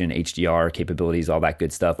resolution, HDR capabilities, all that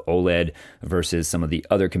good stuff, OLED versus some of the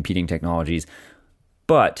other competing technologies.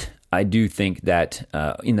 But I do think that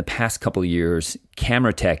in the past couple of years,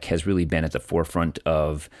 camera tech has really been at the forefront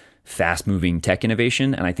of fast-moving tech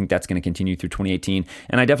innovation, and I think that's going to continue through 2018.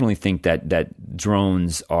 And I definitely think that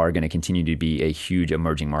drones are going to continue to be a huge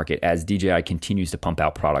emerging market as DJI continues to pump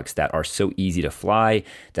out products that are so easy to fly,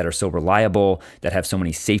 that are so reliable, that have so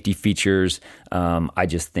many safety features. I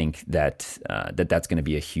just think that that's going to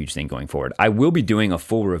be a huge thing going forward. I will be doing a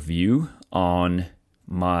full review on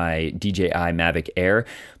my DJI Mavic Air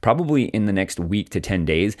probably in the next week to 10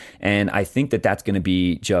 days. And I think that that's going to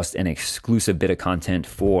be just an exclusive bit of content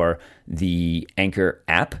for the Anchor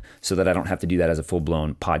app so that I don't have to do that as a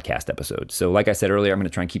full-blown podcast episode. So like I said earlier, I'm going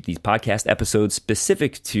to try and keep these podcast episodes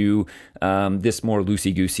specific to this more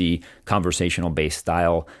loosey-goosey conversational-based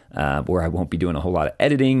style where I won't be doing a whole lot of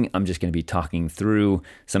editing. I'm just going to be talking through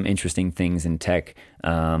some interesting things in tech. So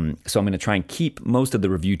I'm going to try and keep most of the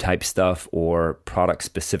review type stuff or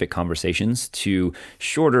product-specific conversations to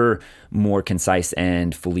shorter, more concise,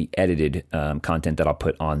 and fully edited content that I'll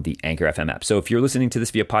put on the Anchor FM app. So if you're listening to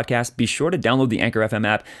this via podcast, be sure to download the Anchor FM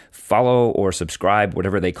app, follow or subscribe,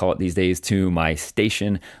 whatever they call it these days, to my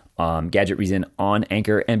station, Gadget Reason on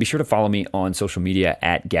Anchor, and be sure to follow me on social media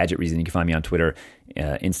at Gadget Reason. You can find me on Twitter,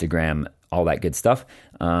 Instagram, all that good stuff,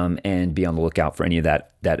 and be on the lookout for any of that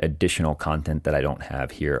additional content that I don't have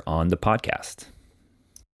here on the podcast.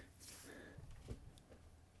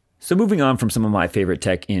 So moving on from some of my favorite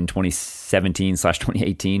tech in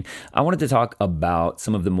 2017/2018, I wanted to talk about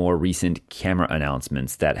some of the more recent camera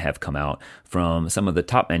announcements that have come out from some of the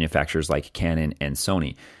top manufacturers like Canon and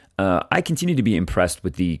Sony. I continue to be impressed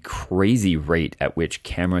with the crazy rate at which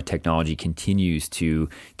camera technology continues to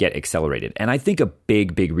get accelerated. And I think a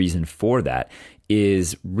big reason for that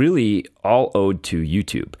is really all owed to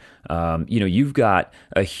YouTube. You've got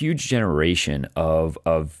a huge generation of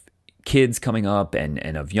kids coming up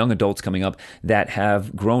and of young adults coming up that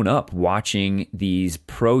have grown up watching these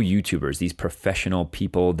pro YouTubers, these professional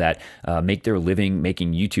people that make their living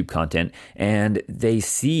making YouTube content, and they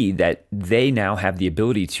see that they now have the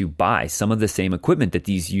ability to buy some of the same equipment that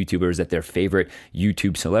these YouTubers, that their favorite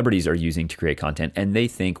YouTube celebrities are using to create content, and they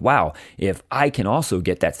think, wow, if I can also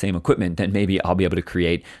get that same equipment, then maybe I'll be able to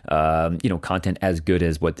create content as good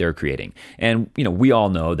as what they're creating. And we all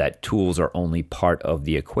know that tools are only part of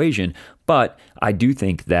the equation. But I do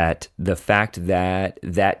think that the fact that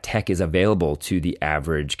that tech is available to the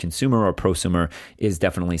average consumer or prosumer is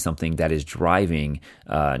definitely something that is driving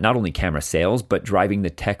not only camera sales, but driving the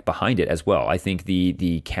tech behind it as well. I think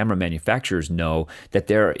the camera manufacturers know that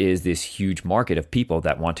there is this huge market of people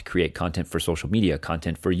that want to create content for social media,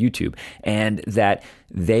 content for YouTube, and that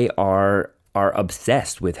they are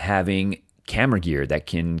obsessed with having camera gear that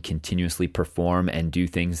can continuously perform and do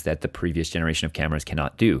things that the previous generation of cameras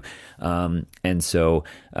cannot do.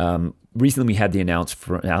 Recently we had the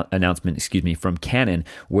announcement from Canon,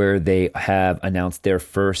 where they have announced their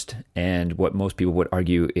first, and what most people would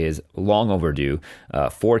argue is long overdue,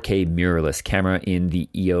 4K mirrorless camera in the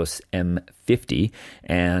EOS M50.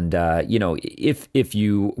 And if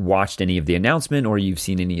you watched any of the announcement or you've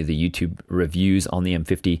seen any of the YouTube reviews on the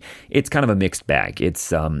M50, it's kind of a mixed bag.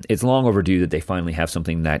 It's long overdue that they finally have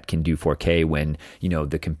something that can do 4K when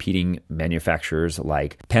the competing manufacturers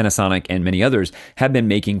like Panasonic and many others have been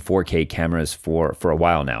making 4K cameras for a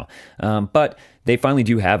while now. But they finally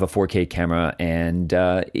do have a 4K camera, and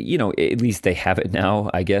at least they have it now,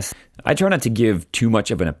 I guess. I try not to give too much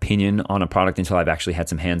of an opinion on a product until I've actually had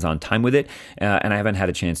some hands-on time with it, and I haven't had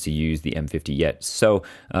a chance to use the M50 yet. So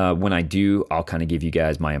when I do, I'll kind of give you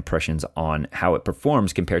guys my impressions on how it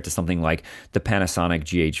performs compared to something like the Panasonic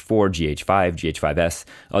GH4, GH5, GH5S,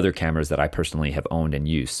 other cameras that I personally have owned and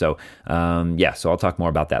used. So so I'll talk more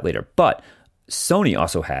about that later. But Sony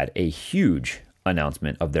also had a huge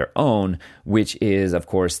announcement of their own, which is, of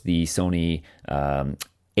course, the Sony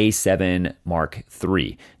A7 Mark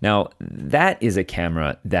III. Now, that is a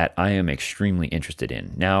camera that I am extremely interested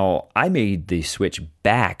in. Now, I made the switch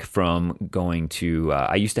back from going to,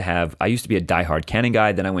 I used to be a diehard Canon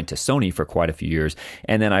guy, then I went to Sony for quite a few years,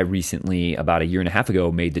 and then I recently, about a year and a half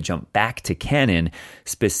ago, made the jump back to Canon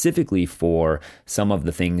specifically for some of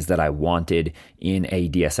the things that I wanted in a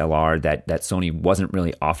DSLR that Sony wasn't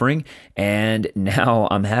really offering, and now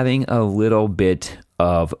I'm having a little bit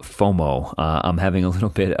of FOMO. I'm having a little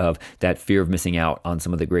bit of that fear of missing out on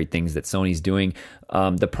some of the great things that Sony's doing.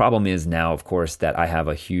 The problem is now, of course, that I have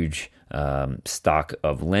a huge stock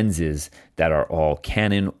of lenses that are all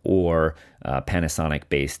Canon or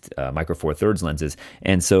Panasonic-based Micro Four Thirds lenses.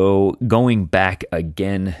 And so going back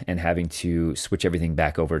again and having to switch everything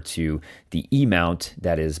back over to the E-mount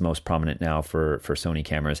that is most prominent now for Sony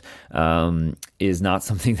cameras is not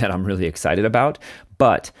something that I'm really excited about.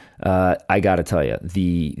 But I got to tell you,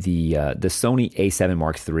 the Sony A7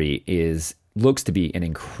 Mark III looks to be an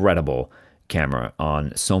incredible camera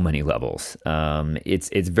on so many levels.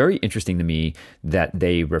 It's very interesting to me that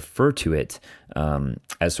they refer to it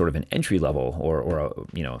as sort of an entry level or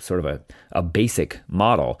sort of a basic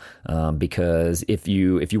model, because if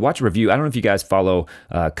you watch a review, I don't know if you guys follow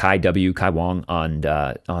Kai Wong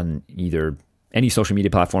on either any social media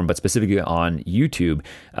platform, but specifically on YouTube.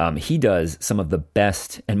 He does some of the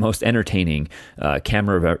best and most entertaining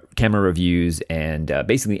camera reviews and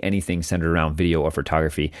basically anything centered around video or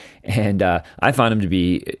photography. And I find him to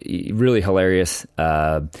be really hilarious.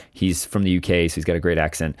 He's from the UK, so he's got a great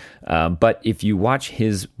accent. But if you watch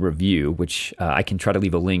his review, which I can try to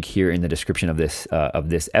leave a link here in the description of this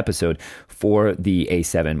episode for the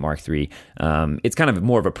A7 Mark III, it's kind of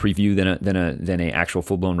more of a preview than a actual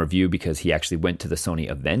full blown review, because he actually went to the Sony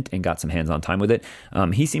event and got some hands-on time with it.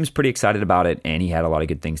 He seems pretty excited about it, and he had a lot of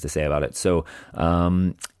good things to say about it. So,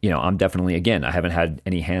 I'm definitely, again, I haven't had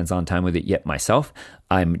any hands-on time with it yet myself.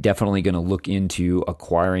 I'm definitely going to look into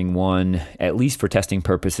acquiring one, at least for testing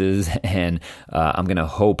purposes, and I'm going to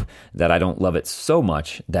hope that I don't love it so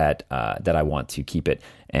much that I want to keep it.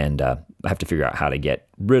 And I have to figure out how to get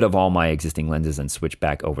rid of all my existing lenses and switch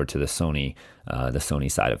back over to the Sony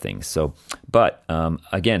side of things. So, but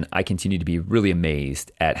again, I continue to be really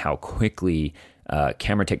amazed at how quickly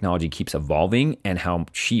camera technology keeps evolving and how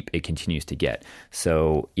cheap it continues to get.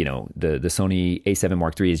 So, the Sony A7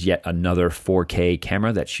 Mark III is yet another 4K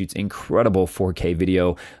camera that shoots incredible 4K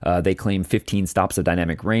video. They claim 15 stops of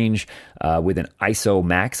dynamic range with an ISO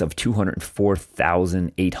max of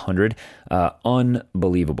 204,800.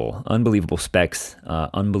 Unbelievable specs,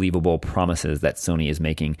 unbelievable promises that Sony is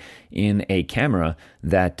making in a camera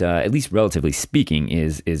that, at least relatively speaking,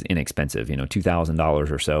 is inexpensive,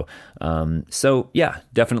 $2,000 or so. So yeah,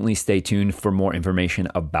 definitely stay tuned for more information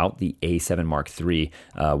about the A7 Mark III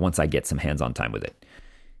once I get some hands-on time with it.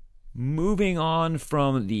 Moving on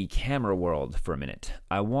from the camera world for a minute,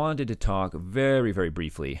 I wanted to talk very, very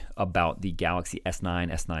briefly about the Galaxy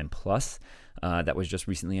S9, S9 Plus that was just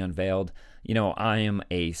recently unveiled. I am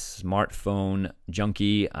a smartphone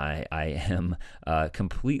junkie. I am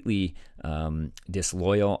completely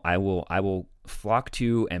disloyal. I will flock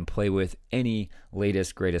to and play with any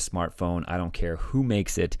latest, greatest smartphone. I don't care who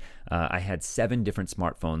makes it. I had 7 different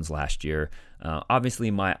smartphones last year.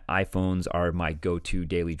 Obviously, my iPhones are my go-to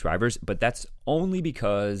daily drivers, but that's only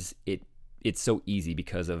because it's so easy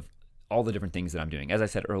because of all the different things that I'm doing. As I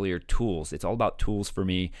said earlier, tools. It's all about tools for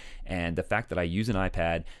me. And the fact that I use an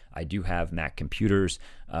iPad, I do have Mac computers,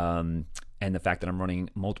 and the fact that I'm running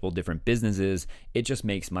multiple different businesses, it just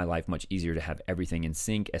makes my life much easier to have everything in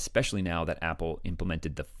sync, especially now that Apple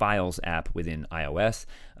implemented the Files app within iOS.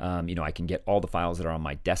 I can get all the files that are on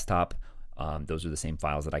my desktop. Those are the same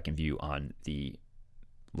files that I can view on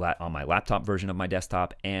my laptop version of my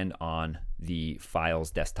desktop and on the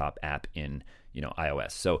Files desktop app in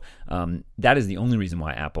iOS. So that is the only reason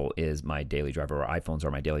why Apple is my daily driver, or iPhones are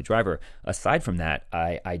my daily driver. Aside from that,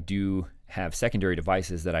 I do have secondary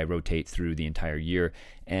devices that I rotate through the entire year.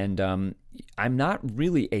 And I'm not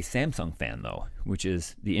really a Samsung fan, though, which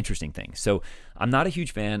is the interesting thing. So I'm not a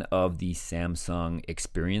huge fan of the Samsung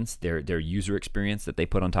experience, their user experience that they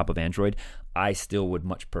put on top of Android. I still would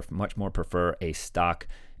much more prefer a stock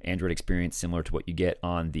Android experience similar to what you get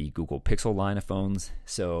on the Google Pixel line of phones.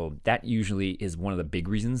 So that usually is one of the big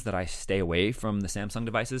reasons that I stay away from the Samsung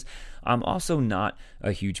devices. I'm also not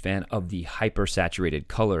a huge fan of the hyper-saturated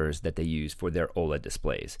colors that they use for their OLED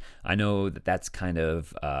displays. I know that that's kind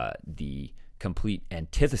of the complete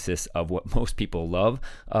antithesis of what most people love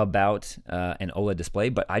about an OLED display,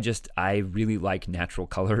 but I really like natural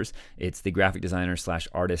colors. It's the graphic designer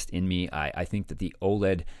 / artist in me. I think that the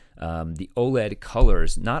OLED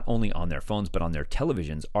colors, not only on their phones but on their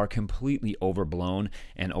televisions, are completely overblown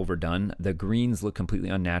and overdone. The greens look completely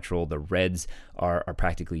unnatural. The reds are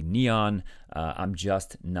practically neon. I'm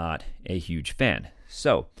just not a huge fan.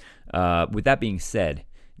 So, with that being said,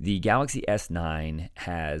 the Galaxy S9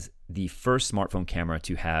 has the first smartphone camera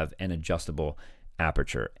to have an adjustable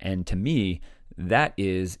aperture. And to me, that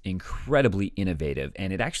is incredibly innovative.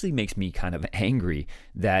 And it actually makes me kind of angry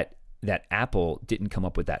that Apple didn't come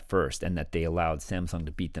up with that first and that they allowed Samsung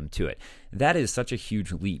to beat them to it. That is such a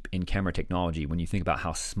huge leap in camera technology when you think about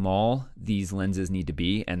how small these lenses need to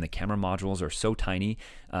be, and the camera modules are so tiny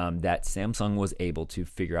that Samsung was able to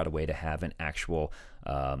figure out a way to have an actual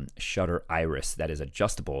shutter iris that is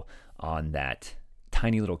adjustable on that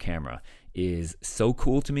tiny little camera. Is so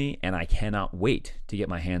cool to me, and I cannot wait to get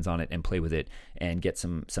my hands on it and play with it and get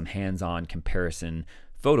some hands-on comparison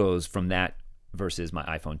photos from that versus my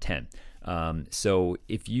iPhone 10. So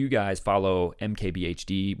if you guys follow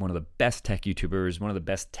MKBHD, one of the best tech YouTubers, one of the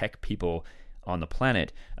best tech people on the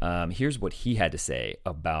planet, here's what he had to say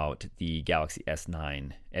about the Galaxy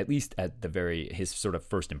S9, at least at his sort of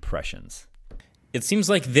first impressions. It seems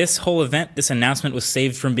like this whole event, this announcement, was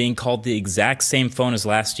saved from being called the exact same phone as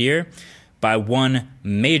last year by one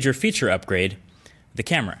major feature upgrade, the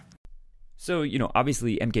camera. So,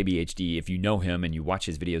 obviously MKBHD, if you know him and you watch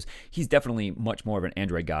his videos, he's definitely much more of an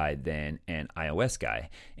Android guy than an iOS guy.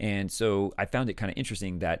 And so I found it kind of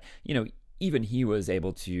interesting that, even he was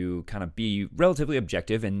able to kind of be relatively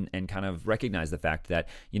objective and kind of recognize the fact that,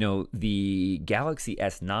 the Galaxy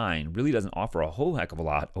S9 really doesn't offer a whole heck of a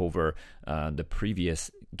lot over the previous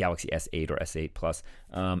Galaxy S8 or S8 Plus,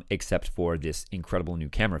 except for this incredible new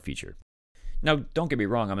camera feature. Now, don't get me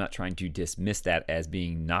wrong, I'm not trying to dismiss that as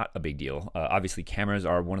being not a big deal. Obviously, cameras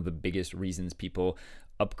are one of the biggest reasons people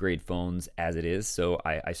upgrade phones as it is. So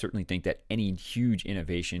I certainly think that any huge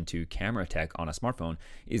innovation to camera tech on a smartphone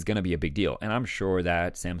is going to be a big deal. And I'm sure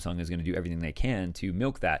that Samsung is going to do everything they can to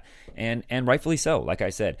milk that. And rightfully so. Like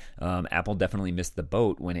I said, Apple definitely missed the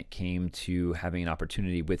boat when it came to having an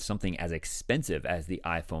opportunity with something as expensive as the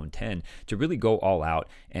iPhone 10 to really go all out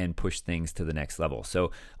and push things to the next level.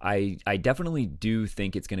 So I definitely do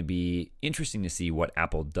think it's going to be interesting to see what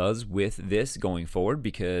Apple does with this going forward,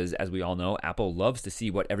 because as we all know, Apple loves to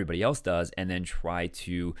see what everybody else does and then try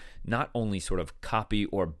to not only sort of copy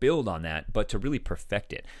or build on that, but to really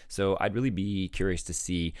perfect it. So I'd really be curious to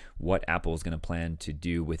see what Apple is going to plan to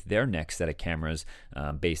do with their next set of cameras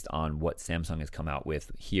based on what Samsung has come out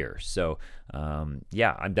with here. So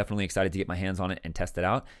yeah, I'm definitely excited to get my hands on it and test it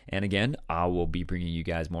out. And again, I will be bringing you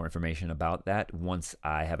guys more information about that once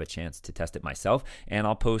I have a chance to test it myself. And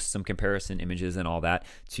I'll post some comparison images and all that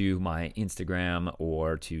to my Instagram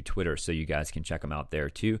or to Twitter so you guys can check them out there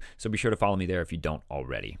too. So be sure to follow me there if you don't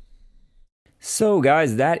already. So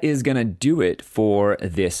guys, that is going to do it for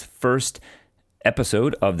this first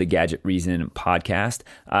episode of the Gadget Reason podcast.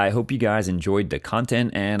 I hope you guys enjoyed the content,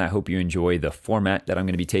 and I hope you enjoy the format that I'm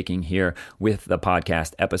going to be taking here with the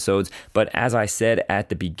podcast episodes. But as I said at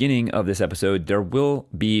the beginning of this episode, there will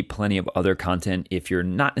be plenty of other content if you're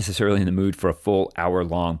not necessarily in the mood for a full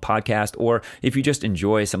hour-long podcast, or if you just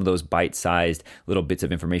enjoy some of those bite-sized little bits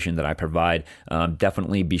of information that I provide.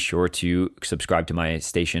 Definitely be sure to subscribe to my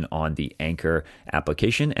station on the Anchor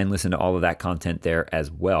application and listen to all of that content there as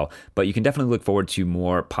well. But you can definitely look forward to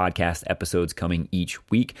more podcast episodes coming each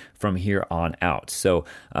week from here on out. So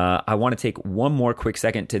I want to take one more quick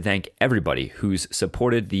second to thank everybody who's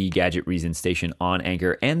supported the Gadget Reason station on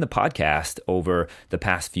Anchor and the podcast over the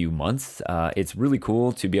past few months. It's really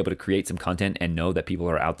cool to be able to create some content and know that people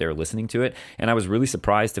are out there listening to it. And I was really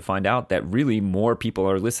surprised to find out that really more people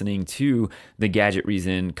are listening to the Gadget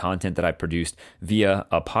Reason content that I produced via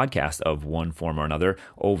a podcast of one form or another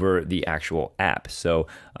over the actual app. So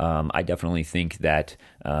I definitely think that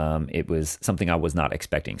it was something I was not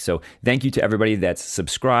expecting. So thank you to everybody that's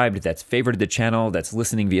subscribed, that's favorited the channel, that's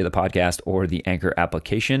listening via the podcast or the Anchor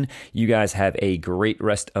application. You guys have a great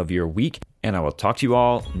rest of your week, and I will talk to you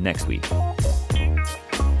all next week.